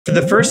For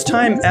the first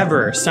time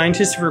ever,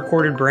 scientists have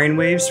recorded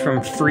brainwaves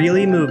from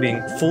freely moving,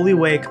 fully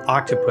awake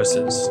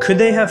octopuses. Could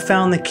they have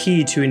found the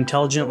key to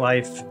intelligent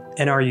life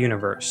in our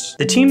universe?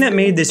 The team that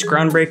made this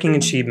groundbreaking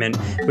achievement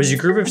was a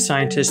group of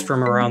scientists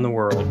from around the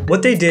world.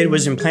 What they did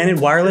was implanted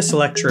wireless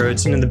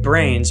electrodes into the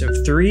brains of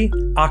 3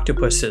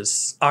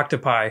 octopuses.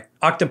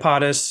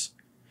 Octopuses.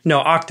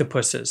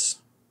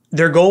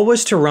 Their goal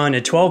was to run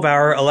a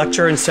 12-hour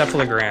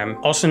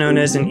electroencephalogram, also known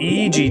as an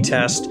EEG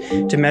test,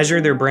 to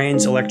measure their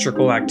brain's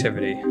electrical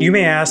activity. You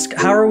may ask,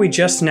 how are we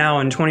just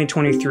now in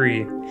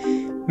 2023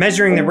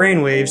 measuring the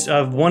brainwaves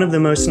of one of the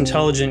most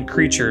intelligent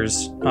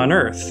creatures on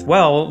Earth?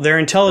 Well, their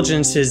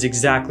intelligence is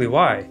exactly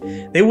why.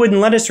 They wouldn't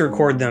let us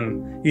record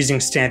them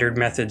using standard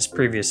methods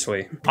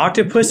previously.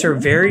 Octopus are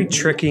very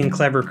tricky and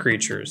clever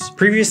creatures.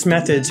 Previous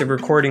methods of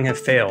recording have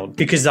failed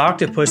because the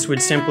octopus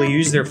would simply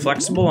use their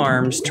flexible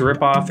arms to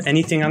rip off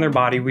anything on their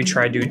body we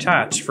tried to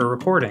attach for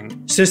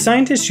recording. So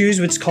scientists use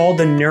what's called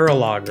the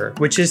neurologger,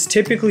 which is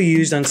typically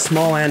used on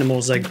small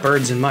animals like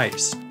birds and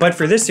mice. But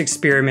for this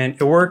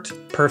experiment, it worked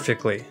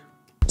perfectly.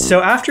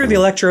 So after the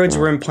electrodes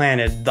were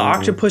implanted, the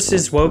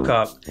octopuses woke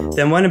up,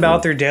 then went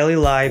about their daily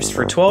lives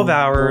for 12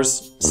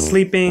 hours,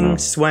 sleeping,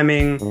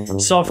 swimming,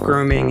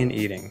 self-grooming, and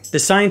eating. The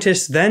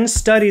scientists then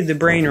studied the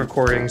brain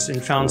recordings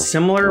and found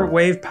similar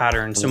wave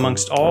patterns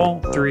amongst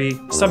all 3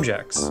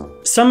 subjects.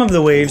 Some of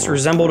the waves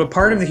resembled a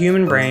part of the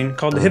human brain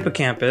called the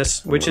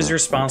hippocampus, which is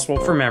responsible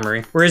for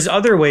memory, whereas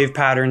other wave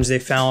patterns they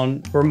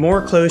found were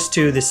more close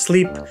to the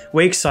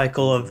sleep-wake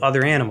cycle of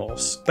other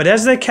animals. But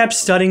as they kept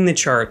studying the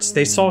charts,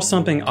 they saw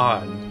something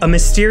odd. A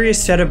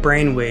mysterious set of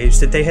brain waves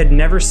that they had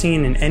never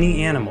seen in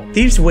any animal.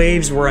 These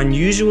waves were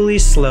unusually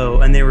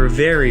slow and they were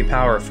very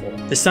powerful.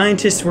 The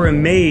scientists were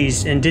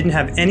amazed and didn't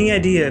have any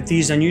idea if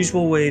these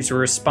unusual waves were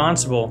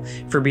responsible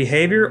for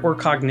behavior or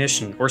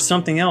cognition, or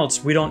something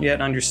else we don't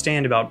yet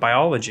understand about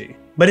biology.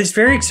 But it's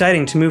very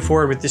exciting to move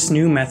forward with this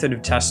new method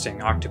of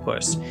testing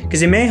octopus,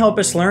 because it may help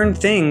us learn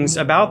things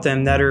about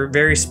them that are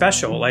very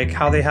special, like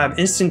how they have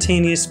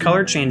instantaneous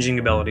color changing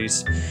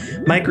abilities,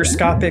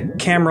 microscopic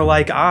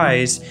camera-like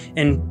eyes,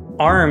 and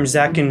arms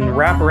that can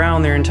wrap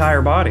around their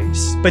entire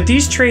bodies. But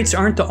these traits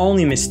aren't the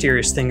only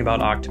mysterious thing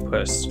about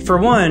octopus. For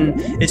one,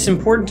 it's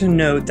important to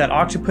note that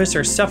octopus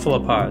are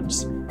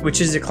cephalopods,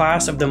 which is a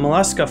class of the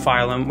mollusca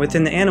phylum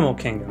within the animal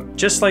kingdom,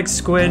 just like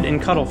squid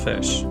and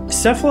cuttlefish.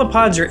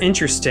 Cephalopods are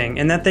interesting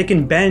in that they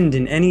can bend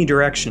in any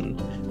direction,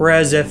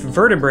 whereas if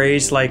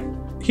vertebrates like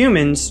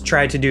humans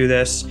tried to do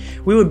this,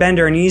 we would bend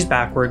our knees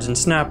backwards and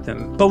snap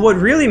them. But what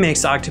really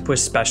makes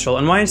octopus special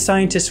and why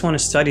scientists want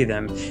to study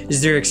them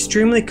is their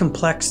extremely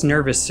complex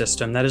nervous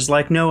system that is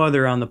like no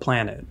other on the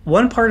planet.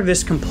 One part of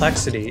this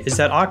complexity is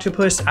that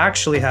octopus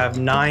actually have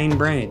 9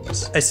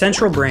 brains, a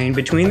central brain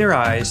between their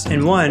eyes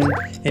and one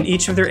in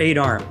each of their 8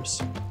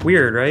 arms.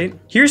 Weird, right?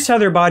 Here's how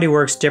their body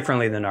works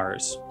differently than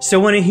ours. So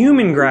when a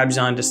human grabs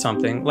onto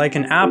something, like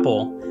an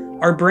apple,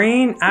 our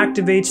brain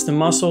activates the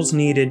muscles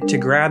needed to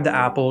grab the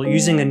apple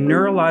using a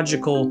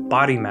neurological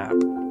body map.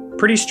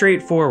 Pretty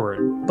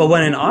straightforward. But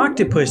when an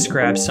octopus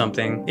grabs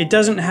something, it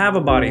doesn't have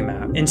a body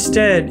map.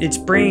 Instead, its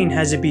brain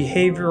has a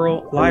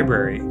behavioral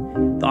library.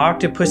 The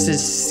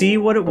octopuses see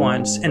what it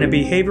wants and a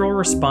behavioral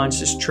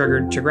response is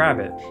triggered to grab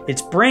it.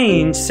 Its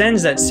brain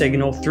sends that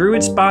signal through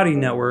its body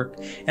network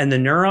and the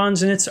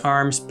neurons in its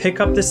arms pick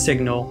up the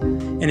signal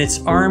and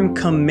its arm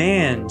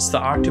commands the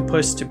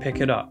octopus to pick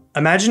it up.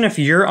 Imagine if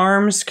your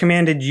arms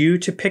commanded you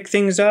to pick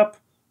things up.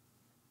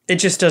 It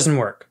just doesn't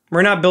work.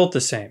 We're not built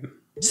the same.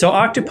 So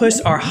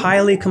octopus are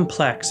highly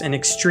complex and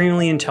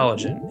extremely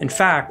intelligent. In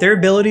fact, their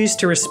abilities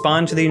to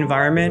respond to the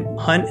environment,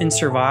 hunt, and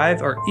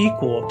survive are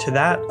equal to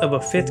that of a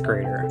 5th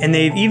grader. And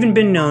they've even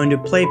been known to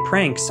play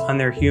pranks on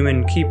their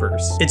human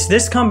keepers. It's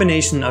this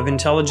combination of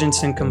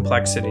intelligence and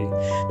complexity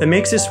that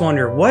makes us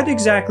wonder what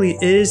exactly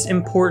is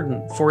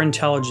important for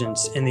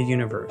intelligence in the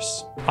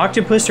universe.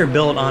 Octopus are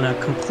built on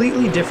a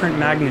completely different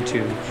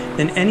magnitude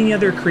than any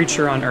other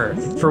creature on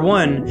Earth. For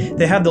one,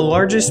 they have the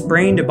largest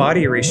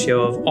brain-to-body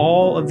ratio of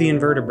all of the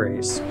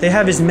invertebrates. They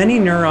have as many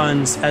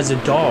neurons as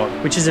a dog,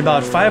 which is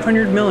about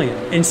 500 million,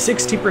 and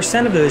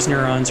 60% of those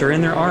neurons are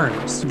in their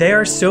arms. They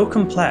are so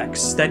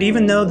complex that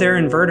even though they're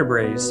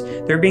invertebrates,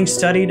 they're being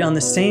studied on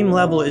the same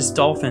level as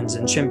dolphins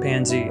and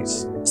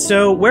chimpanzees.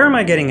 So where am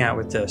I getting at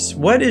with this?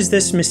 What is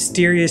this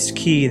mysterious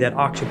key that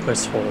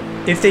octopus hold?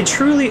 If they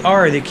truly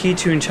are the key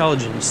to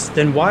intelligence,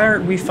 then why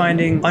aren't we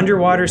finding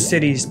underwater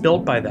cities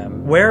built by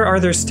them? Where are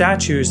there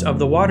statues of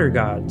the water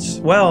gods?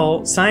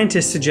 Well,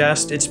 scientists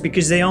suggest it's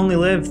because they only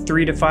live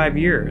 3 to 5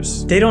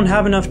 years. They don't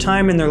have enough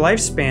time in their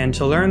lifespan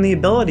to learn the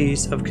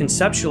abilities of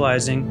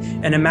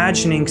conceptualizing and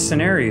imagining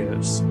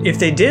scenarios. If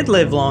they did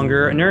live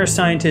longer,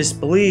 neuroscientists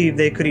believe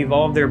they could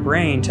evolve their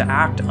brain to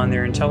act on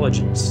their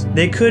intelligence.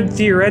 They could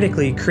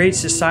theoretically create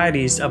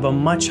societies of a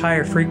much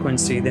higher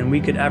frequency than we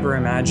could ever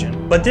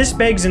imagine. But this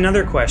begs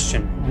another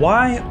question.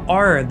 Why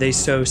are they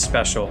so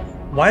special?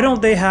 Why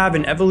don't they have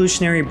an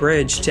evolutionary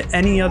bridge to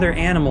any other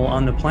animal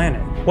on the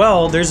planet?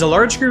 Well, there's a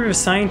large group of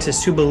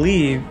scientists who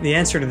believe the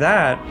answer to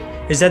that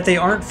is that they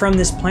aren't from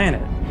this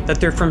planet. that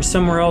they're from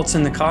somewhere else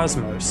in the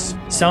cosmos.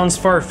 Sounds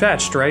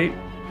far-fetched, right?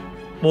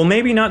 Well,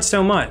 maybe not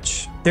so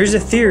much. There's a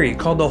theory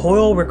called the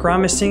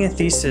Hoyle-Wickramasinghe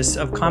thesis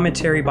of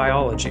cometary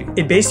biology.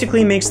 It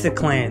basically makes the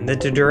claim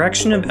that the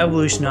direction of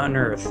evolution on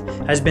Earth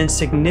has been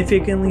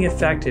significantly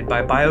affected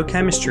by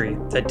biochemistry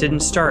that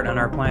didn't start on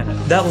our planet.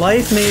 That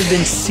life may have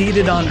been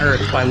seeded on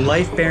Earth by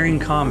life-bearing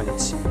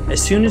comets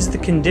as soon as the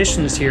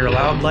conditions here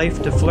allowed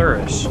life to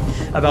flourish,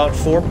 about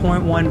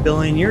 4.1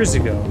 billion years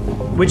ago,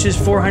 which is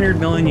 400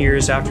 million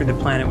years after the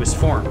planet was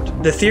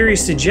formed. The theory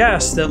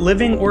suggests that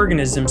living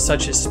organisms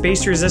such as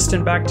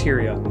space-resistant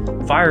bacteria,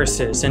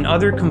 viruses, and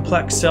other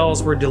complex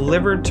cells were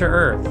delivered to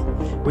Earth,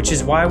 which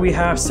is why we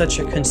have such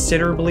a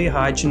considerably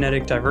high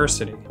genetic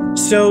diversity.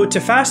 So, to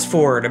fast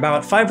forward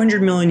about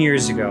 500 million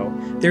years ago,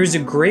 there was a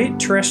great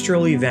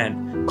terrestrial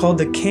event called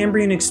the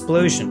Cambrian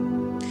explosion.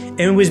 And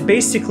it was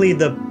basically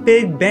the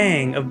Big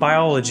Bang of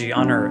biology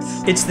on Earth.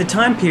 It's the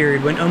time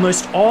period when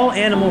almost all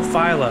animal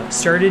phyla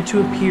started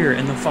to appear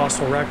in the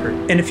fossil record.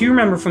 And if you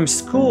remember from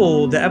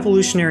school, the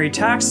evolutionary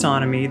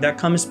taxonomy that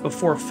comes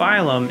before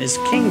phylum is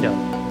kingdom,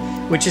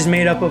 which is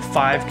made up of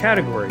 5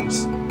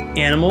 categories: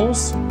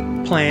 animals,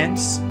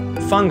 plants,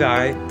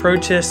 fungi,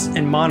 protists,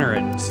 and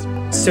monorids.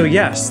 So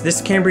yes, this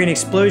Cambrian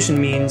explosion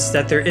means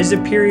that there is a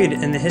period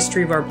in the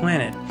history of our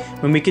planet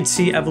when we could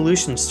see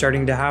evolution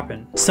starting to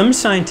happen. Some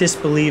scientists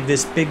believe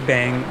this Big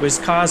Bang was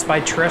caused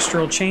by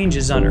terrestrial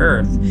changes on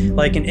Earth,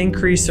 like an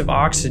increase of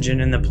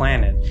oxygen in the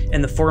planet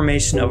and the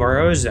formation of our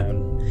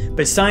ozone.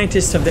 But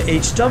scientists of the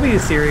HW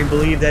theory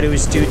believe that it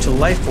was due to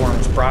life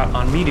forms brought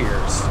on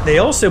meteors. They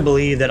also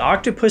believe that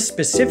octopus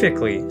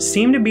specifically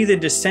seem to be the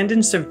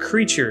descendants of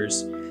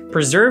creatures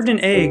preserved in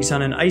eggs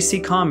on an icy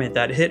comet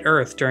that hit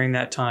Earth during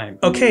that time.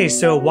 Okay,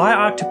 so why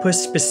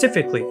octopus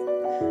specifically?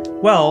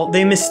 Well,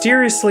 they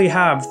mysteriously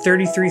have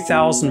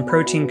 33,000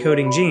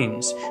 protein-coding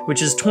genes,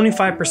 which is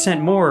 25%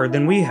 more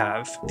than we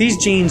have.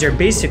 These genes are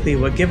basically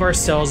what give our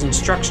cells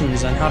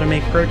instructions on how to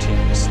make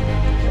proteins.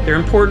 They're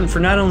important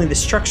for not only the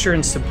structure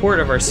and support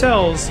of our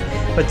cells,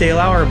 but they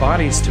allow our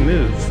bodies to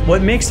move.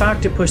 What makes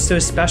octopus so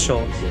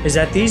special is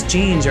that these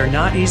genes are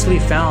not easily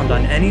found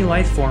on any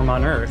life form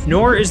on Earth,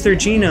 nor is their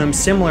genome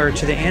similar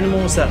to the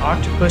animals that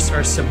octopus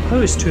are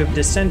supposed to have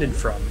descended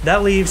from.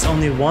 That leaves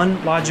only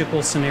one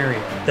logical scenario,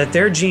 that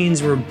their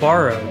genes were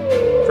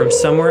borrowed from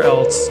somewhere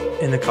else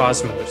in the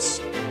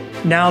cosmos.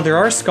 Now, there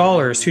are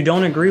scholars who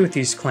don't agree with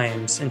these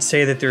claims and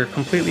say that they're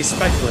completely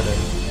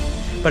speculative.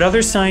 But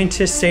other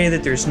scientists say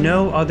that there's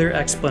no other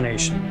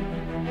explanation.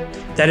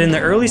 That in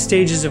the early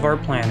stages of our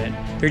planet,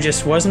 there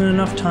just wasn't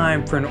enough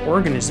time for an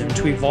organism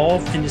to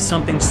evolve into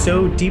something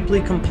so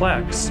deeply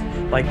complex,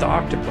 like the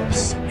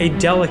octopus. A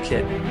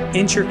delicate,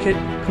 intricate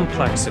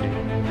complexity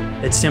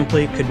that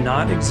simply could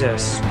not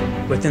exist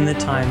within the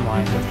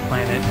timeline of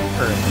planet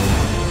Earth.